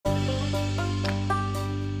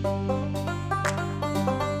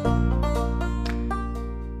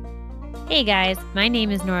Hey guys, my name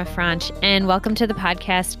is Nora Franch, and welcome to the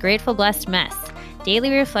podcast Grateful Blessed Mess, daily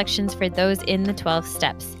reflections for those in the 12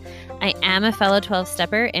 steps. I am a fellow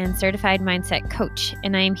 12-stepper and certified mindset coach,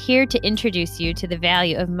 and I am here to introduce you to the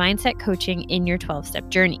value of mindset coaching in your 12-step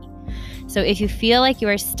journey. So if you feel like you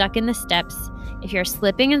are stuck in the steps, if you're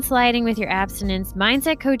slipping and sliding with your abstinence,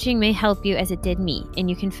 mindset coaching may help you as it did me, and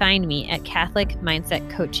you can find me at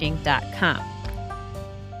CatholicMindsetCoaching.com.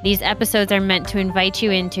 These episodes are meant to invite you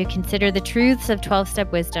in to consider the truths of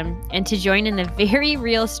 12-step wisdom and to join in the very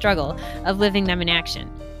real struggle of living them in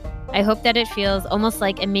action. I hope that it feels almost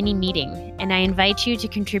like a mini meeting, and I invite you to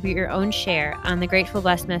contribute your own share on the Grateful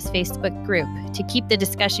Blessedness Facebook group to keep the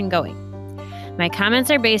discussion going. My comments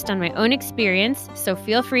are based on my own experience, so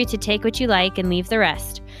feel free to take what you like and leave the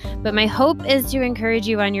rest. But my hope is to encourage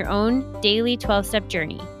you on your own daily 12-step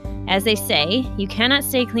journey. As they say, you cannot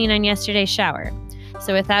stay clean on yesterday's shower.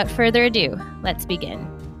 So without further ado, let's begin.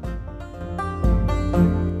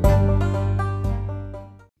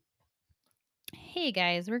 Hey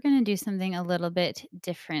guys, we're going to do something a little bit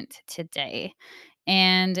different today.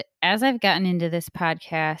 And as I've gotten into this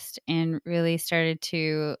podcast and really started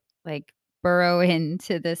to burrow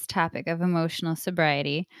into this topic of emotional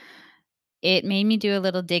sobriety, it made me do a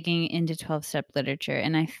little digging into 12-step literature.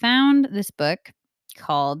 And I found this book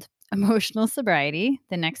called Emotional Sobriety,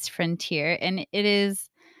 The Next Frontier. And it's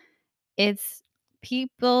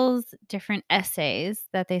people's different essays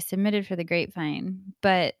that they submitted for the Grapevine,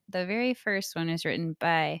 but the very first one is written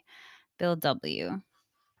by Bill W.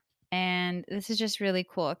 And this is just really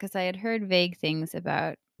cool because I had heard vague things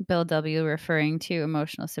about Bill W. referring to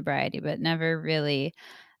emotional sobriety, but never really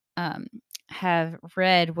have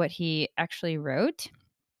read what he actually wrote.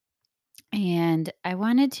 And I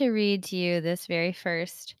wanted to read to you this very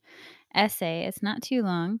first essay. It's not too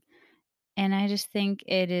long, and I just think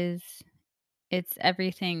it's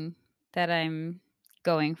everything that I'm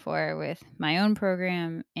going for with my own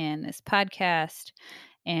program and this podcast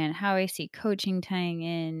and how I see coaching tying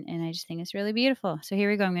in. And I just think it's really beautiful. So here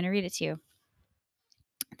we go. I'm going to read it to you.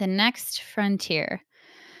 The Next Frontier,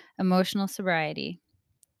 Emotional Sobriety,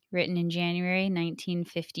 written in January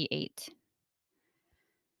 1958.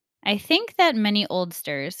 I think that many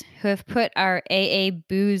oldsters who have put our AA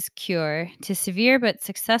booze cure to severe but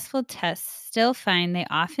successful tests still find they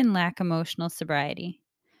often lack emotional sobriety.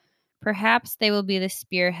 Perhaps they will be the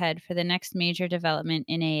spearhead for the next major development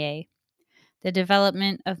in AA, the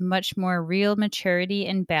development of much more real maturity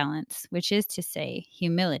and balance, which is to say,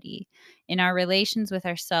 humility, in our relations with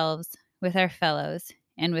ourselves, with our fellows,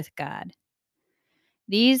 and with God.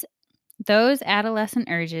 Those adolescent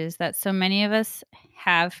urges that so many of us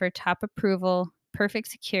have for top approval, perfect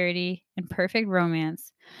security, and perfect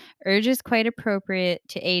romance, urges quite appropriate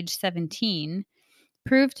to age 17,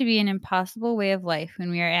 prove to be an impossible way of life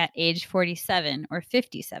when we are at age 47 or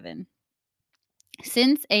 57.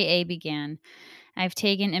 Since AA began, I've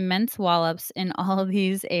taken immense wallops in all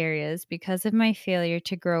these areas because of my failure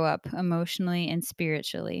to grow up emotionally and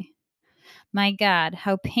spiritually. My God,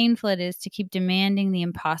 how painful it is to keep demanding the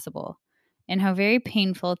impossible, and how very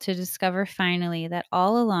painful to discover finally that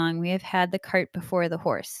all along we have had the cart before the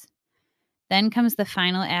horse. Then comes the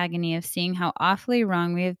final agony of seeing how awfully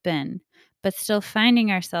wrong we have been, but still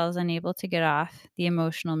finding ourselves unable to get off the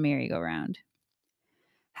emotional merry-go-round.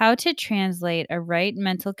 How to translate a right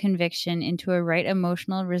mental conviction into a right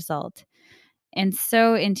emotional result, and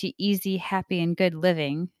so into easy, happy, and good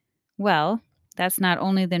living? Well, that's not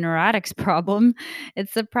only the neurotic's problem,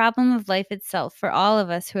 it's the problem of life itself for all of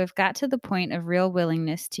us who have got to the point of real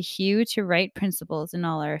willingness to hew to right principles in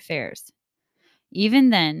all our affairs. Even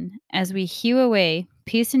then, as we hew away,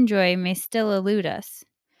 peace and joy may still elude us.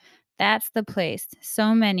 That's the place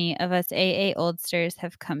so many of us AA oldsters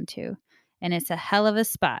have come to, and it's a hell of a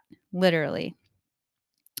spot, literally.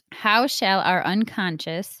 How shall our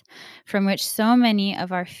unconscious, from which so many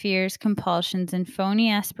of our fears, compulsions, and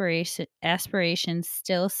phony aspirations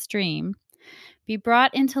still stream, be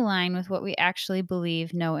brought into line with what we actually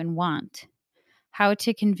believe, know, and want? How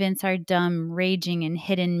to convince our dumb, raging, and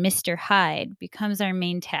hidden Mr. Hyde becomes our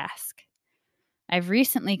main task. I've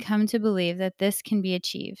recently come to believe that this can be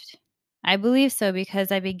achieved. I believe so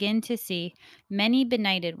because I begin to see many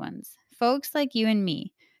benighted ones, folks like you and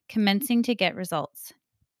me, commencing to get results.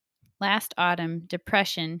 Last autumn,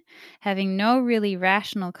 depression, having no really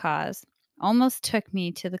rational cause, almost took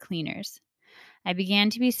me to the cleaners. I began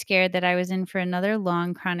to be scared that I was in for another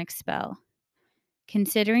long chronic spell.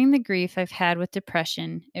 Considering the grief I've had with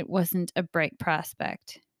depression, it wasn't a bright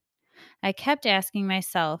prospect. I kept asking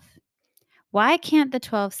myself, why can't the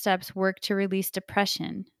 12 steps work to release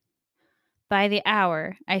depression? By the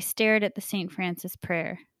hour, I stared at the St. Francis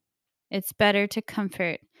prayer. It's better to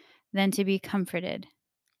comfort than to be comforted.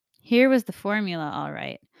 Here was the formula, all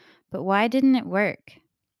right, but why didn't it work?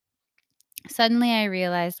 Suddenly I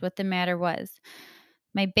realized what the matter was.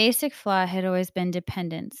 My basic flaw had always been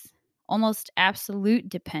dependence, almost absolute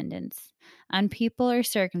dependence, on people or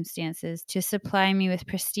circumstances to supply me with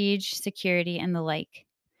prestige, security, and the like.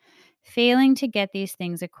 Failing to get these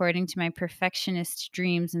things according to my perfectionist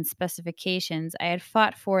dreams and specifications, I had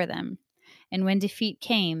fought for them, and when defeat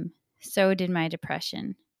came, so did my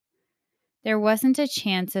depression. There wasn't a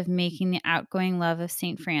chance of making the outgoing love of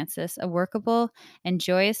St. Francis a workable and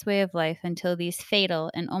joyous way of life until these fatal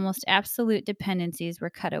and almost absolute dependencies were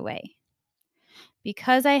cut away.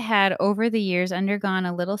 Because I had over the years undergone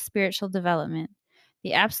a little spiritual development,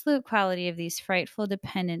 the absolute quality of these frightful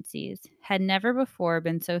dependencies had never before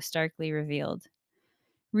been so starkly revealed.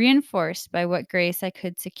 Reinforced by what grace I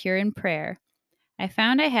could secure in prayer, I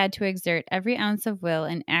found I had to exert every ounce of will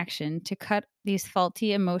and action to cut these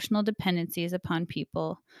faulty emotional dependencies upon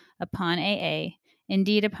people, upon AA,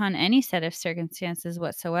 indeed upon any set of circumstances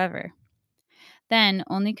whatsoever. Then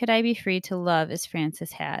only could I be free to love as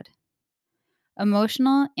Francis had.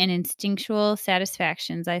 Emotional and instinctual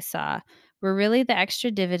satisfactions I saw were really the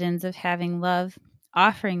extra dividends of having love,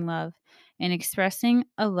 offering love, and expressing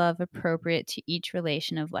a love appropriate to each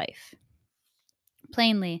relation of life.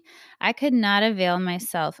 Plainly, I could not avail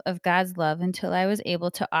myself of God's love until I was able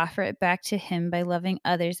to offer it back to Him by loving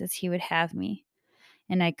others as He would have me.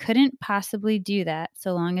 And I couldn't possibly do that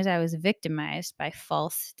so long as I was victimized by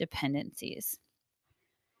false dependencies.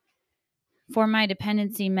 For my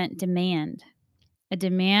dependency meant demand, a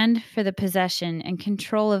demand for the possession and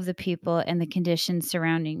control of the people and the conditions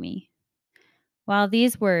surrounding me. While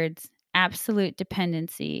these words, absolute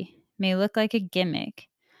dependency, may look like a gimmick,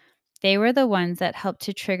 they were the ones that helped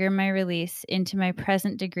to trigger my release into my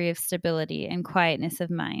present degree of stability and quietness of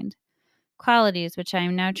mind, qualities which I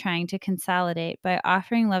am now trying to consolidate by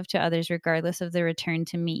offering love to others regardless of the return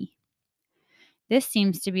to me. This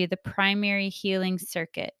seems to be the primary healing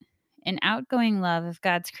circuit, an outgoing love of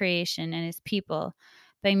God's creation and His people,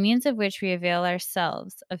 by means of which we avail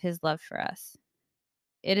ourselves of His love for us.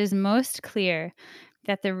 It is most clear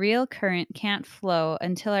that the real current can't flow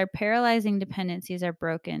until our paralyzing dependencies are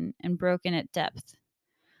broken, and broken at depth.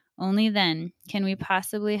 Only then can we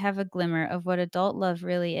possibly have a glimmer of what adult love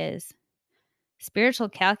really is. Spiritual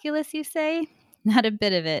calculus, you say? Not a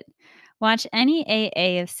bit of it. Watch any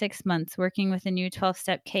AA of 6 months working with a new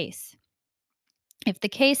 12-step case. If the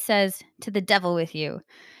case says, "To the devil with you,"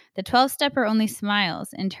 the 12-stepper only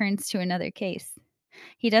smiles and turns to another case.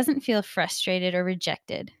 He doesn't feel frustrated or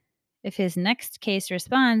rejected. If his next case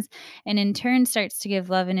responds and in turn starts to give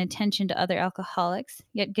love and attention to other alcoholics,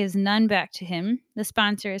 yet gives none back to him, the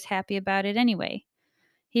sponsor is happy about it anyway.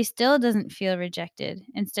 He still doesn't feel rejected.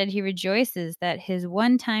 Instead, he rejoices that his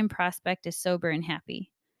one-time prospect is sober and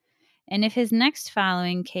happy. And if his next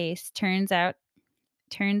following case turns out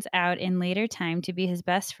in later time to be his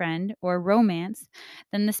best friend or romance,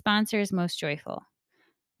 then the sponsor is most joyful.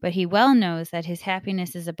 But he well knows that his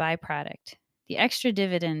happiness is a byproduct, the extra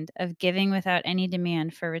dividend of giving without any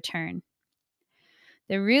demand for return.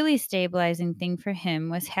 The really stabilizing thing for him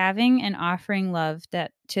was having and offering love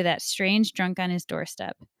to that strange drunk on his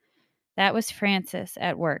doorstep. That was Francis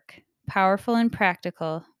at work, powerful and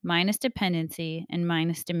practical, minus dependency and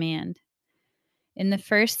minus demand. In the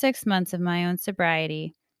first 6 months of my own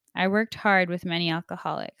sobriety, I worked hard with many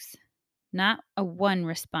alcoholics. Not a one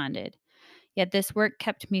responded, yet this work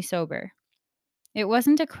kept me sober. It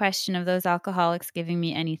wasn't a question of those alcoholics giving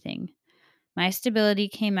me anything. My stability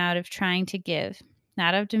came out of trying to give,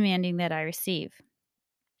 not of demanding that I receive.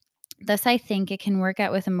 Thus, I think it can work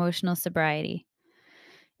out with emotional sobriety.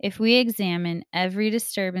 If we examine every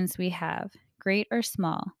disturbance we have, great or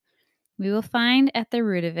small, we will find at the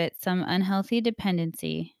root of it some unhealthy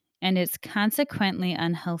dependency and its consequently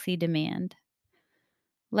unhealthy demand.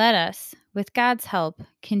 Let us, with God's help,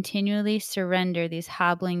 continually surrender these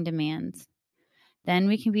hobbling demands. Then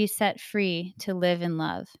we can be set free to live in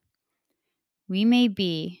love. We may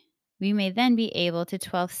then be able to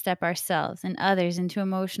 12-step ourselves and others into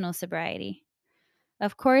emotional sobriety.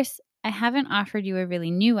 Of course, I haven't offered you a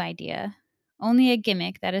really new idea, only a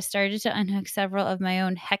gimmick that has started to unhook several of my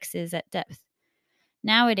own hexes at depth.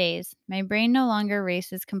 Nowadays, my brain no longer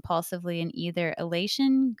races compulsively in either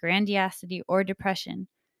elation, grandiosity, or depression.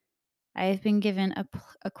 I have been given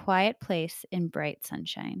a quiet place in bright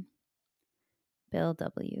sunshine. Bill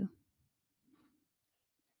W.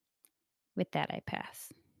 With that, I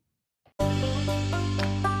pass.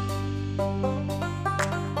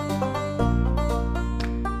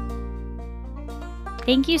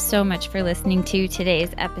 Thank you so much for listening to today's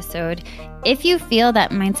episode. If you feel that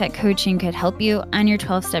mindset coaching could help you on your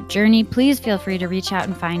 12-step journey, please feel free to reach out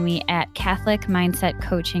and find me at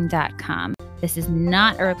catholicmindsetcoaching.com. This is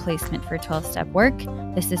not a replacement for 12-step work.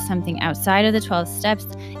 This is something outside of the 12 steps.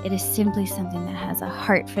 It is simply something that has a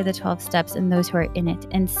heart for the 12 steps and those who are in it.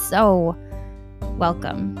 And so,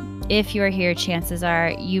 welcome. If you are here, chances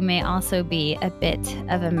are you may also be a bit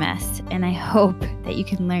of a mess, and I hope that you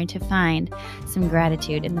can learn to find some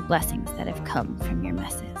gratitude in the blessings that have come from your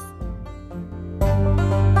messes.